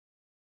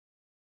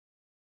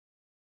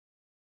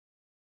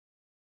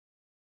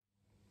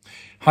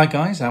Hi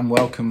guys, and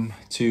welcome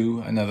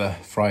to another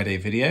Friday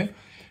video.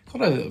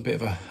 Got a little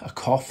bit of a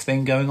cough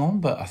thing going on,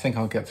 but I think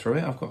I'll get through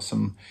it. I've got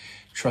some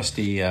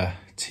trusty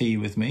tea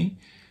with me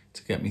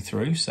to get me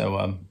through,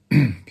 so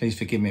please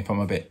forgive me if I'm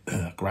a bit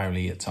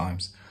growly at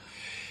times.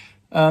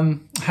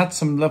 Had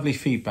some lovely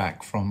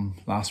feedback from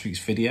last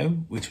week's video,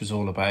 which was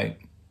all about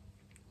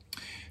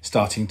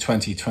starting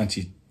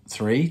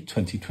 2023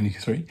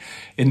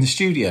 in the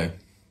studio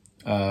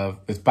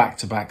with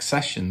back-to-back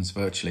sessions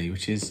virtually,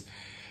 which is,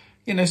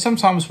 you know,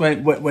 sometimes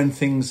when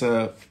things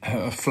are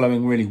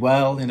flowing really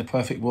well in a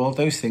perfect world,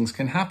 those things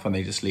can happen.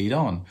 They just lead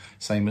on.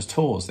 Same as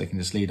tours. They can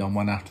just lead on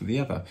one after the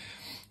other.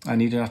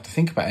 And you don't have to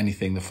think about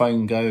anything. The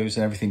phone goes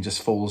and everything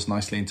just falls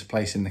nicely into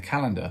place in the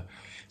calendar.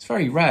 It's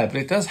very rare, but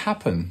it does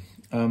happen.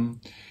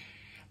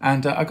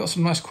 I got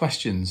some nice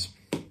questions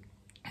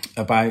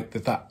about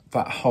that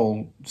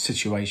whole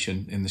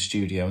situation in the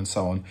studio and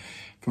so on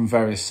from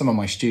some of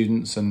my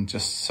students and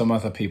just some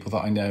other people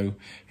that I know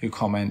who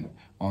comment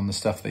on the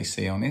stuff they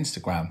see on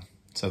Instagram.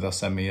 So they'll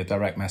send me a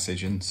direct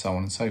message and so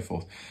on and so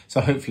forth.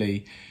 So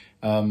hopefully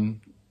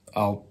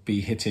I'll be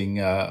hitting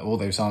all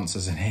those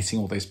answers and hitting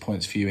all those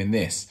points for you in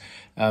this.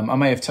 I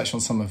may have touched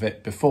on some of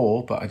it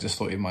before, but I just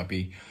thought it might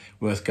be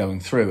worth going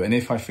through. And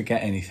if I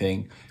forget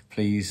anything,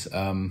 please,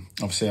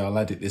 obviously I'll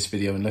edit this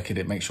video and look at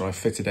it, make sure I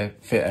fit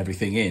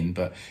everything in.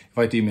 But if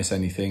I do miss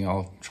anything,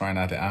 I'll try and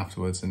add it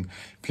afterwards. And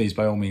please,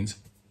 by all means,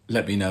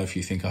 let me know if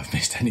you think I've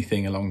missed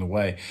anything along the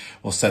way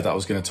or said that I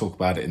was going to talk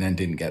about it and then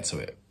didn't get to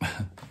it.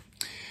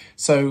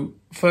 So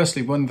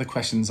firstly, one of the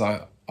questions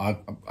I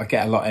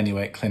get a lot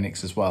anyway at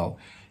clinics as well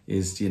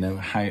is, you know,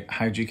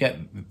 how do you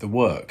get the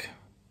work?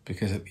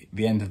 Because at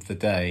the end of the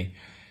day,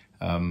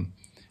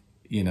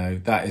 you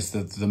know, that is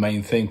the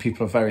main thing.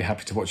 People are very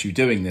happy to watch you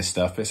doing this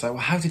stuff. But it's like,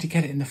 well, how did you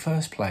get it in the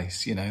first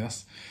place? You know,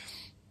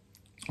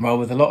 well,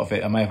 with a lot of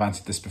it, I may have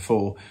answered this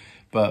before,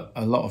 but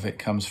a lot of it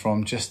comes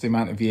from just the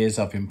amount of years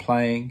I've been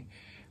playing.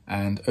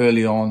 And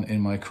early on in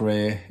my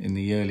career, in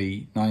the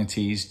early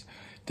 90s,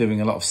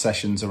 doing a lot of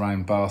sessions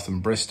around Bath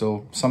and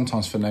Bristol,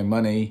 sometimes for no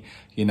money,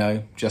 you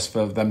know, just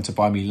for them to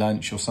buy me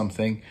lunch or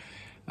something,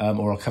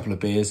 or a couple of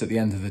beers at the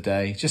end of the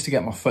day, just to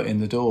get my foot in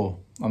the door.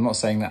 I'm not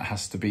saying that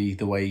has to be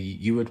the way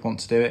you would want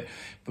to do it,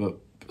 but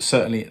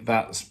certainly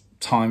that's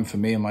time for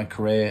me in my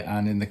career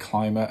and in the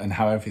climate and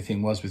how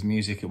everything was with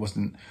music. It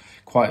wasn't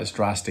quite as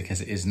drastic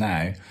as it is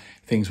now.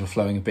 Things were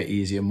flowing a bit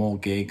easier, more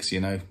gigs,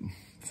 you know,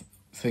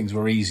 things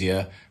were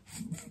easier,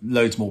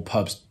 loads more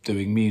pubs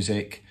doing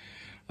music,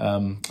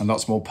 and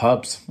lots more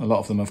pubs. A lot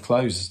of them have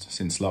closed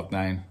since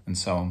lockdown and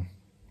so on.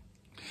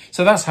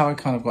 So that's how I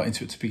kind of got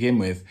into it to begin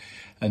with,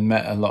 and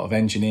met a lot of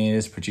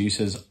engineers,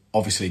 producers,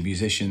 obviously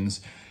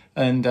musicians.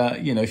 And,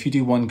 you know, if you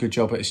do one good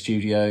job at a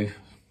studio,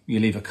 you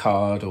leave a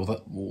card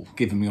or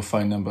give them your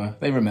phone number,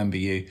 they remember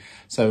you.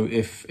 So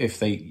if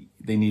they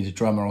need a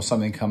drummer or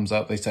something comes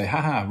up, they say,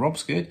 haha,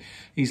 Rob's good,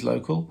 he's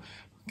local,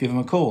 give him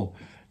a call.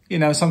 You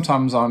know,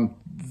 sometimes I'm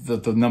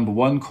the number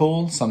one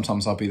call,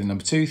 sometimes I'll be the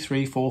number 2,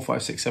 3, 4,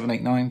 5, 6, 7,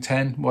 8, 9,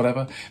 10,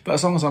 whatever. But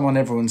as long as I'm on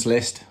everyone's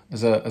list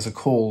as a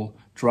call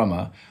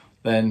drummer,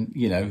 then,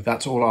 you know,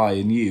 that's all I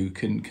and you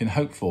can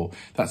hope for.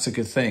 That's a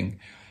good thing.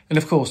 And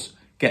of course,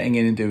 getting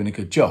in and doing a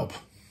good job,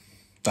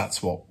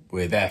 that's what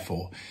we're there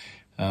for.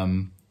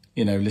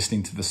 You know,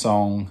 listening to the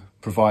song,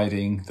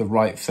 providing the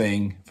right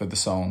thing for the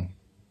song.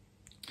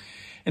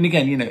 And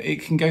again, you know,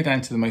 it can go down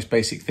to the most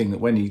basic thing that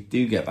when you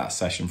do get that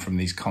session from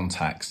these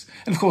contacts,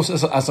 and of course,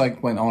 as I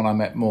went on, I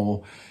met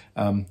more,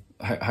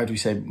 how do we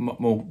say,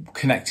 more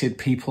connected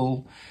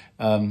people,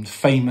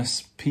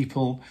 famous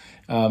people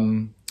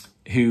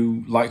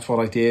who liked what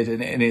I did.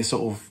 And it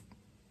sort of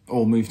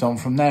all moved on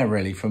from there,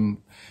 really,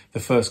 from the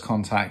first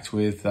contact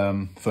with,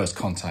 first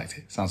contact,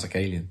 it sounds like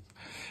Alien.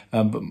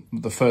 But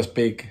the first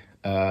big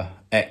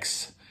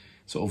ex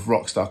sort of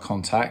rock star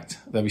contact,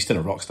 though he's still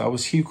a rock star,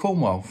 was Hugh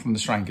Cornwell from the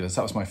Stranglers.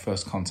 That was my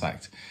first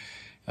contact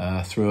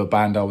through a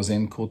band I was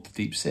in called The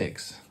Deep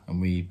Six.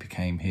 And we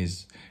became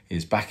his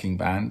backing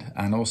band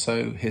and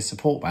also his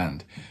support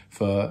band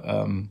for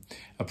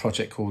a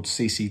project called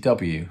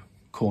CCW,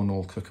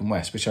 Cornwall, Cook and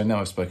West, which I know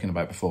I've spoken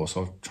about before,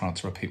 so I'll try not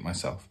to repeat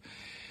myself.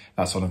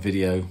 That's on a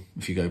video.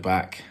 If you go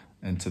back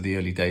into the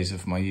early days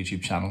of my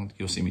YouTube channel,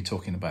 you'll see me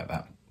talking about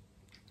that.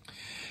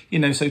 You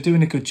know, so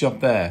doing a good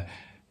job there,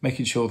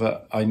 making sure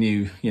that I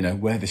knew, you know,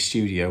 where the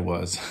studio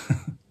was,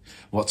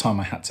 what time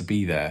I had to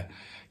be there,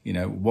 you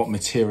know, what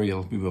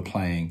material we were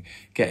playing,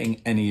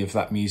 getting any of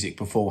that music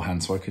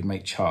beforehand so I could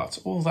make charts,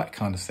 all that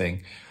kind of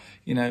thing.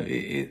 You know,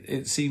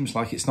 it seems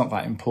like it's not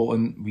that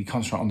important. We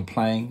concentrate on the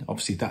playing.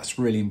 Obviously, that's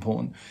really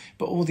important.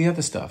 But all the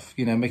other stuff,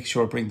 you know, making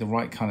sure I bring the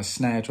right kind of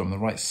snare drum, the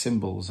right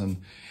cymbals.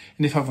 And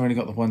if I've only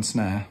got the one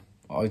snare,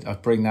 I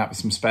bring that with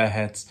some spare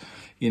heads,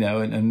 you know,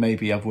 and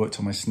maybe I've worked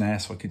on my snare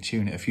so I can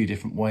tune it a few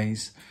different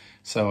ways.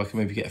 So I can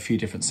maybe get a few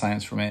different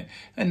sounds from it.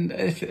 And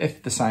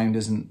if the sound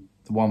isn't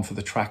the one for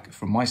the track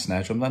from my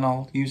snare drum, then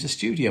I'll use a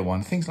studio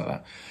one, things like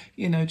that.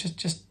 You know,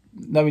 just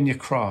knowing your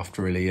craft,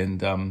 really,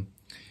 and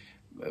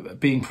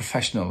being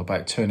professional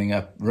about turning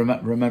up,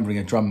 remembering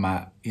a drum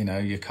mat, you know,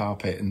 your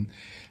carpet, and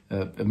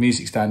a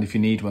music stand if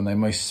you need one. Though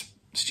most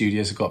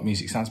studios have got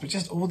music stands, but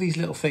just all these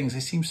little things, they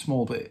seem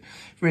small, but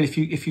really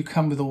if you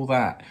come with all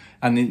that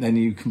and then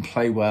you can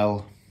play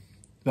well,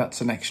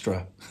 that's an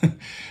extra.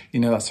 You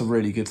know, that's a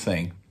really good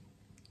thing,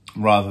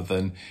 rather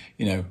than,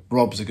 you know,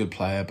 Rob's a good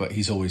player but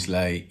he's always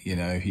late, you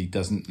know, he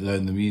doesn't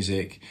learn the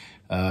music,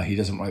 he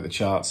doesn't write the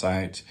charts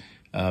out,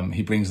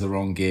 he brings the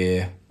wrong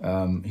gear,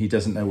 he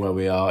doesn't know where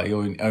we are, he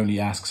only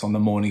asks on the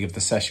morning of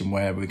the session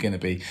where we're going to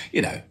be.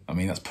 You know, I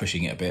mean, that's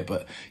pushing it a bit,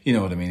 but you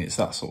know what I mean. It's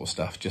that sort of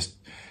stuff. Just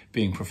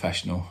being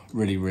professional,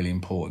 really, really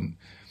important.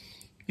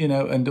 You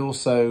know, and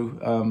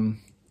also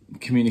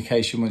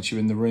communication once you're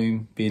in the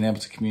room, being able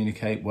to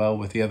communicate well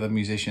with the other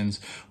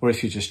musicians, or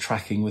if you're just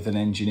tracking with an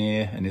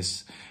engineer and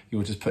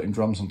you're just putting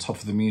drums on top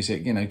of the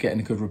music, you know, getting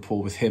a good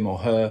rapport with him or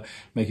her,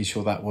 making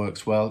sure that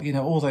works well. You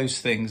know, all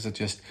those things are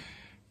just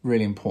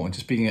really important.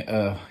 Just being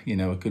you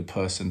know, a good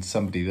person,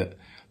 somebody that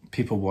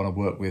people want to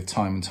work with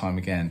time and time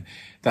again.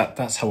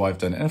 That's how I've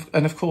done it.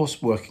 And of course,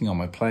 working on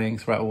my playing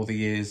throughout all the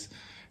years,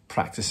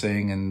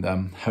 practicing and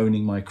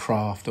honing my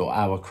craft, or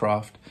our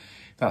craft.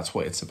 That's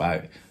what it's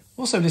about.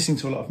 Also listening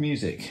to a lot of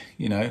music,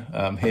 you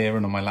know, here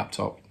and on my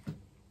laptop.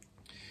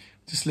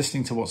 Just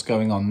listening to what's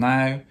going on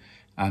now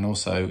and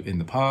also in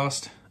the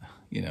past,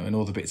 you know, and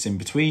all the bits in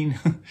between.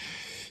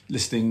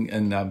 Listening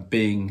and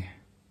being,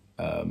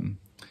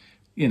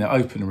 you know,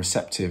 open and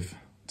receptive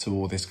to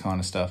all this kind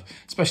of stuff,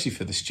 especially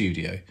for the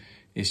studio.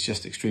 It's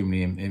just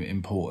extremely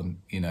important,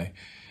 you know.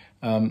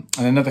 And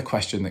another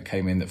question that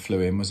came in, that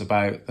flew in, was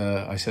about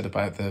I said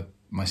about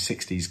my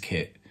 60s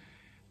kit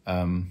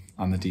and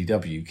the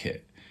DW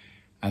kit.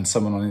 And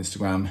someone on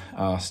Instagram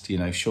asked, you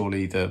know,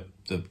 surely the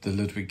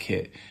Ludwig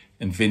kit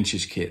and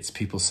vintage kits,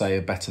 people say,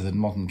 are better than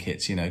modern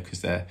kits, you know, because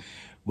they're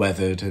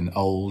weathered and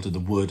old, and the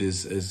wood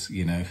is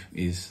you know,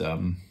 is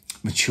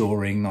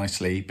maturing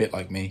nicely, a bit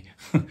like me.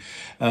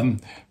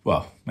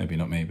 Well, maybe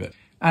not me, but...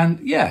 And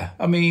yeah,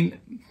 I mean,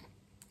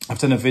 I've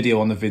done a video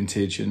on the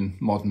vintage and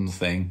modern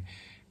thing.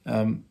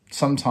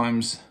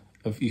 Sometimes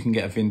you can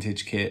get a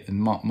vintage kit,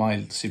 and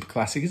my Super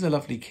Classic is a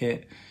lovely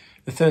kit.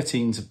 The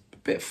 13's a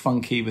bit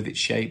funky with its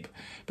shape,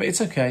 but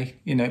it's okay,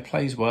 you know, it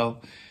plays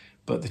well.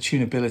 But the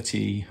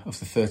tunability of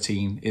the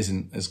 13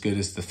 isn't as good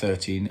as the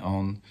 13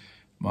 on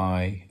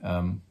my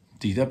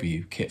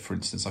DW kit, for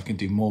instance. I can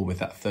do more with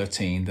that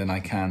 13 than I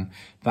can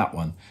that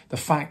one. The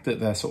fact that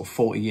they're sort of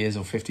 40 years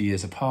or 50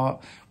 years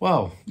apart,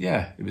 well,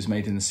 yeah, it was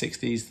made in the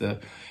 60s,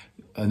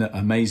 an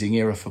amazing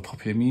era for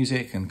popular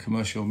music and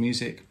commercial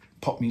music,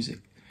 pop music.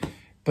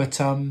 But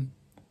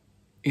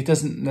it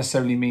doesn't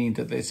necessarily mean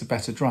that it's a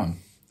better drum.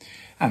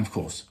 And of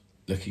course,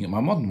 looking at my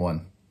modern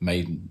one,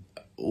 made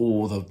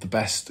all the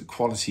best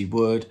quality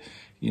wood,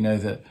 you know,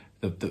 the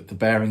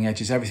bearing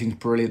edges, everything's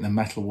brilliant, the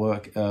metal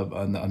work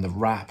and the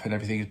wrap and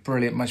everything is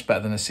brilliant, much better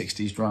than a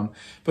 60s drum.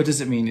 But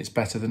does it mean it's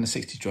better than a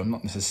 60s drum?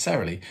 Not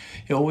necessarily.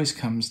 It always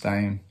comes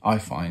down, I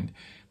find,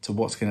 to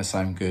what's going to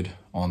sound good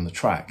on the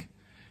track.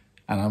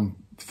 And I'm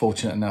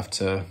fortunate enough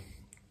to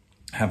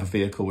have a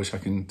vehicle which I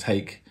can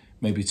take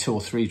maybe 2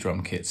 or 3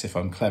 drum kits if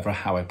I'm clever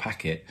how I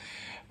pack it,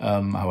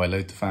 how I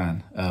load the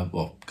van,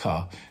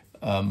 car.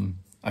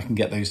 I can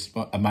get those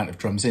amount of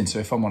drums in. So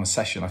if I'm on a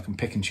session, I can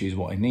pick and choose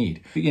what I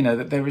need. But you know,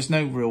 that there is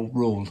no real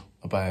rule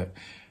about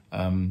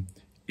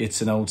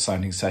it's an old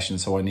sounding session,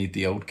 so I need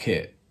the old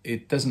kit.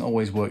 It doesn't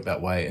always work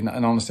that way. And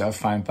honestly, I've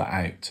found that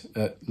out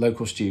at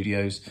local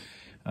studios,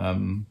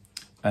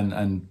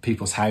 and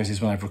people's houses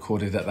when I've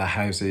recorded at their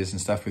houses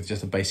and stuff with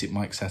just a basic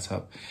mic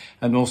setup,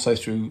 and also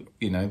through,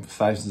 you know,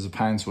 thousands of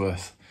pounds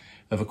worth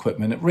of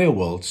equipment at Real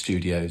World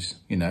Studios,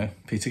 you know,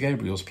 Peter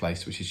Gabriel's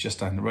place, which is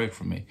just down the road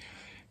from me,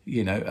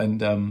 you know,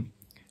 and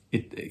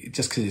it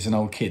just because it's an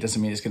old kit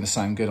doesn't mean it's going to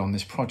sound good on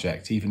this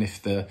project, even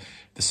if the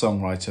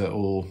songwriter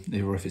or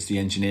if it's the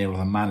engineer or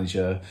the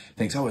manager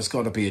thinks, oh, it's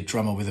got to be a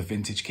drummer with a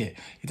vintage kit.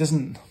 It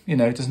doesn't, you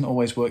know, it doesn't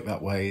always work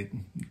that way.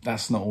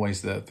 That's not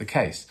always the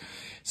case.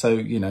 So,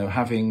 you know,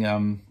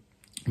 having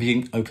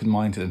being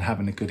open-minded and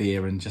having a good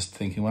ear and just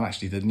thinking, well,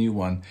 actually, the new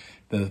one,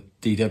 the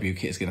DW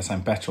kit is going to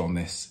sound better on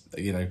this,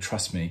 you know,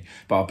 trust me.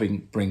 But I'll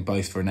bring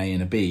both for an A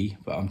and a B,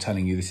 but I'm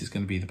telling you this is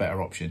going to be the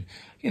better option.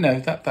 You know,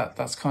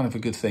 that's kind of a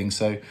good thing.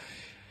 So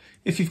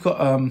if you've got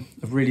a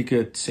really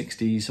good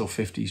 60s or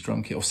 50s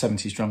drum kit or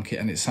 70s drum kit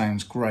and it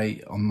sounds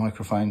great on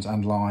microphones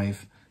and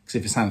live, because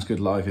if it sounds good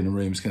live in a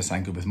room, it's going to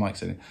sound good with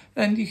mics in it,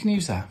 then you can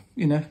use that,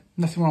 you know,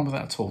 nothing wrong with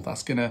that at all.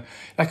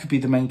 That could be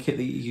the main kit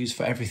that you use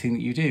for everything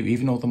that you do,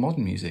 even all the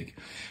modern music.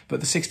 But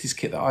the 60s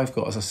kit that I've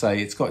got, as I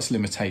say, it's got its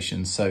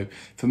limitations. So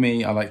for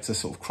me, I like to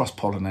sort of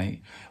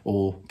cross-pollinate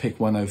or pick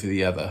one over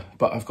the other,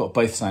 but I've got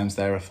both sounds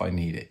there if I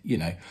need it, you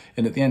know.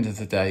 And at the end of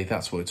the day,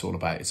 that's what it's all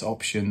about. It's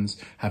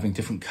options, having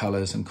different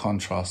colours and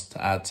contrasts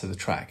to add to the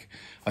track.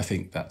 I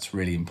think that's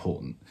really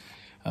important.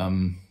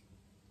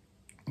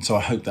 So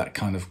I hope that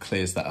kind of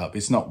clears that up.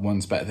 It's not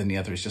one's better than the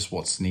other, it's just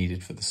what's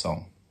needed for the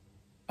song.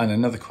 And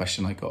another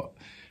question I got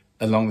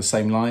along the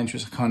same lines,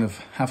 which I kind of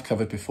have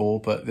covered before,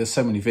 but there's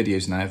so many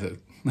videos now that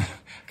I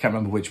can't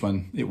remember which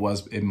one it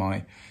was in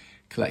my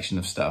collection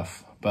of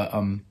stuff, but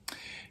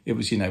it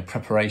was, you know,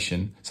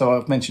 preparation. So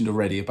I've mentioned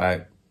already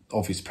about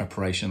obvious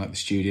preparation, like the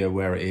studio,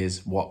 where it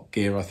is, what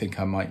gear I think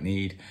I might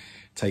need,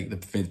 take the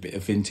bit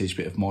of vintage,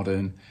 bit of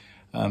modern.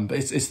 But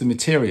it's the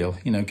material,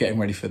 you know, getting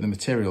ready for the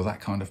material, that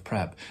kind of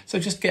prep. So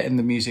just getting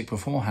the music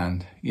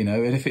beforehand, you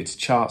know, and if it's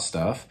chart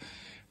stuff,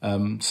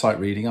 sight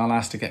reading, I'll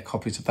ask to get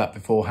copies of that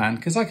beforehand,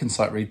 because I can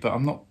sight read, but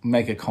I'm not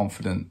mega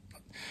confident.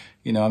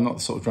 You know, I'm not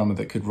the sort of drummer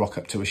that could rock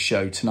up to a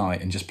show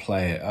tonight and just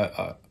play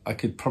it. I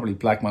could probably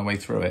blag my way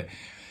through it,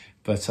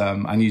 but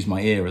and use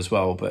my ear as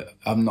well, but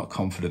I'm not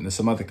confident. There's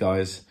some other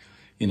guys,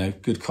 you know,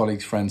 good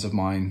colleagues, friends of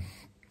mine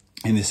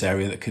in this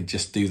area that could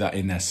just do that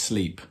in their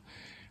sleep.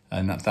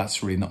 And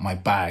that's really not my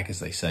bag, as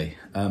they say.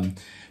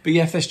 But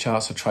yeah, if there's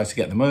charts, I try to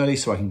get them early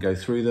so I can go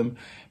through them.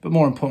 But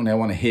more importantly, I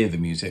want to hear the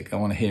music. I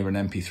want to hear an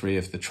MP3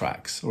 of the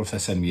tracks, or if they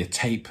send me a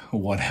tape or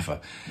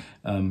whatever,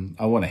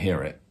 I want to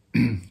hear it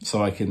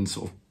so I can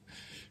sort of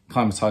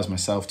climatize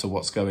myself to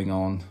what's going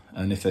on.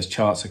 And if there's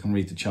charts, I can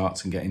read the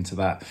charts and get into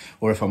that.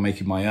 Or if I'm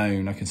making my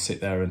own, I can sit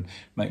there and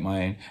make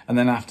my own. And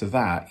then after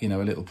that, you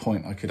know, a little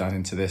point I could add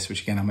into this,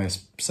 which again, I may have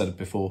said it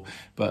before,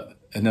 but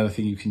another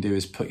thing you can do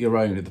is put your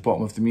own at the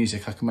bottom of the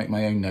music. I can make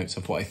my own notes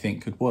of what I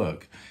think could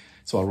work.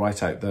 So I'll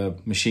write out the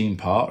machine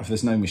part. If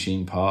there's no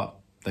machine part,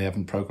 they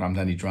haven't programmed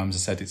any drums. I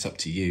said it's up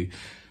to you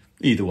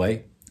either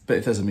way. But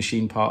if there's a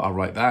machine part, I'll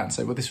write that and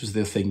say, well, this was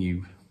the thing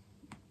you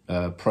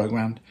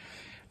programmed.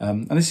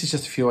 And this is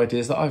just a few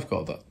ideas that I've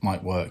got that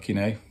might work, you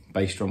know,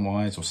 bass drum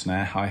wise or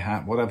snare,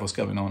 hi-hat, whatever's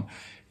going on.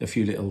 A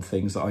few little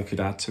things that I could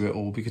add to it,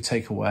 or we could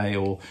take away,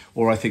 or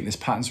I think this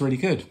pattern's really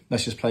good.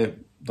 Let's just play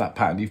that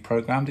pattern you've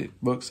programmed. It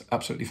works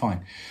absolutely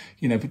fine.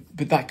 You know,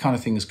 but that kind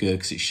of thing is good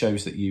because it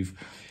shows that you've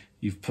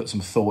put some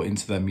thought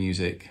into their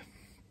music.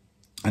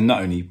 And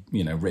not only,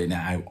 you know, written it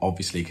out,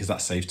 obviously, because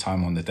that saves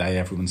time on the day.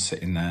 Everyone's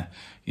sitting there,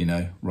 you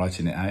know,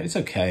 writing it out. It's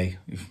okay.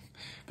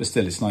 But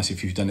still, it's nice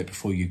if you've done it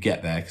before you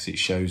get there, because it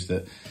shows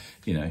that,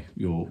 you know,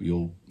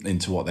 you're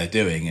into what they're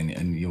doing,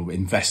 and you're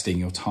investing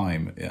your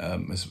time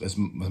as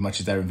much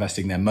as they're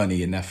investing their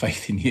money and their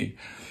faith in you.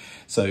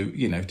 So,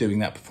 you know, doing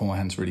that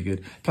beforehand is really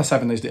good. Plus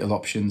having those little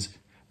options.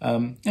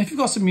 And if you've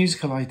got some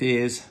musical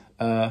ideas,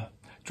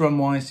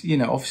 drum-wise, you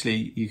know,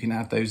 obviously you can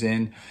add those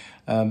in.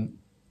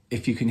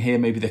 If you can hear,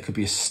 maybe there could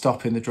be a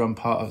stop in the drum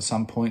part at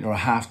some point, or a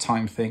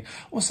half-time thing,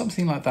 or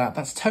something like that.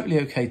 That's totally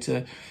okay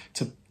to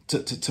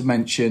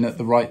mention at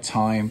the right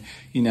time,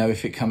 you know,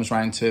 if it comes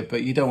round to it.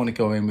 But you don't want to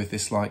go in with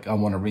this, like, I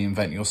want to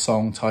reinvent your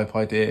song type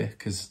idea,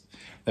 because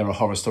there are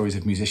horror stories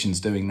of musicians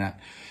doing that.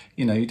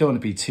 You know, you don't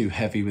want to be too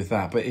heavy with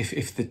that. But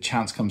if the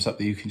chance comes up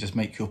that you can just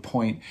make your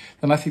point,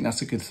 then I think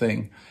that's a good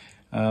thing.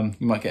 You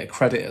might get a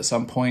credit at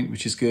some point,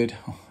 which is good.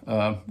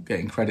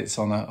 Getting credits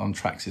on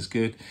tracks is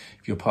good.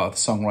 If you're part of the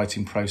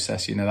songwriting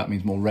process, you know, that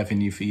means more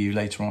revenue for you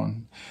later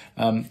on.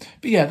 But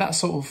yeah, that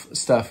sort of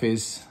stuff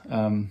is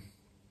all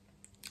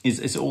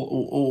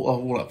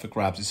up for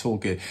grabs. It's all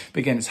good. But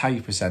again, it's how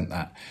you present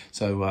that.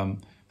 So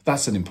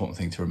that's an important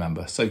thing to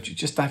remember. So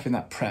just having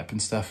that prep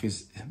and stuff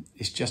is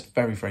just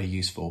very, very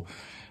useful.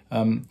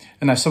 And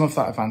now some of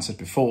that I've answered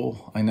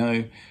before, I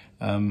know.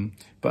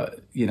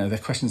 But, you know, they're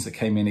questions that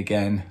came in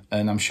again,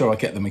 and I'm sure I'll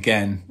get them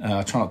again.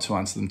 I try not to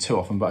answer them too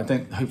often, but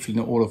hopefully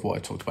not all of what I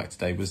talked about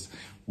today was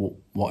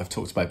what I've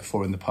talked about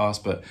before in the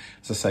past. But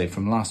as I say,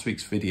 from last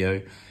week's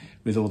video,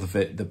 with all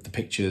the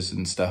pictures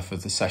and stuff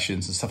of the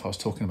sessions and stuff I was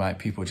talking about,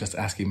 people were just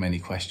asking many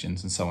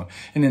questions and so on.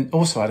 And then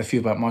also I had a few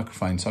about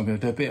microphones, so I'm going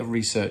to do a bit of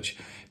research,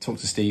 talk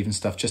to Steve and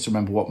stuff, just to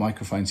remember what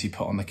microphones he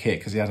put on the kit,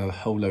 because he had a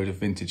whole load of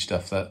vintage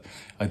stuff that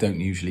I don't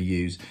usually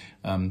use.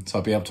 So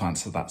I'll be able to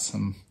answer that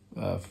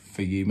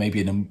for you,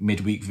 maybe in a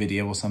midweek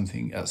video or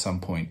something at some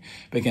point.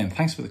 But again,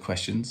 thanks for the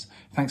questions.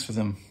 Thanks for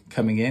them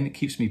coming in. It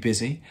keeps me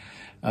busy.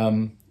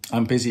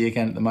 I'm busy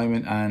again at the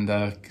moment, and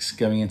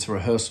going into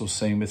rehearsal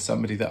soon with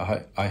somebody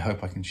that I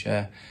hope I can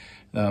share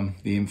the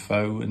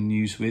info and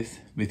news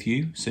with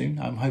you soon.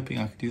 I'm hoping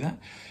I can do that.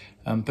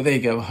 But there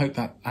you go. I hope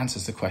that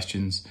answers the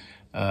questions.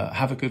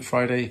 Have a good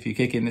Friday. If you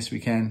kick in this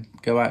weekend,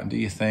 go out and do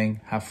your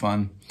thing. Have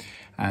fun.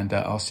 And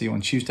I'll see you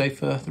on Tuesday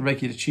for the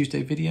regular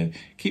Tuesday video.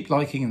 Keep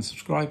liking and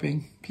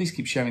subscribing. Please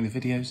keep sharing the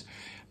videos.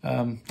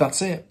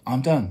 That's it.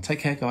 I'm done. Take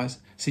care, guys.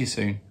 See you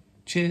soon.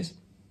 Cheers.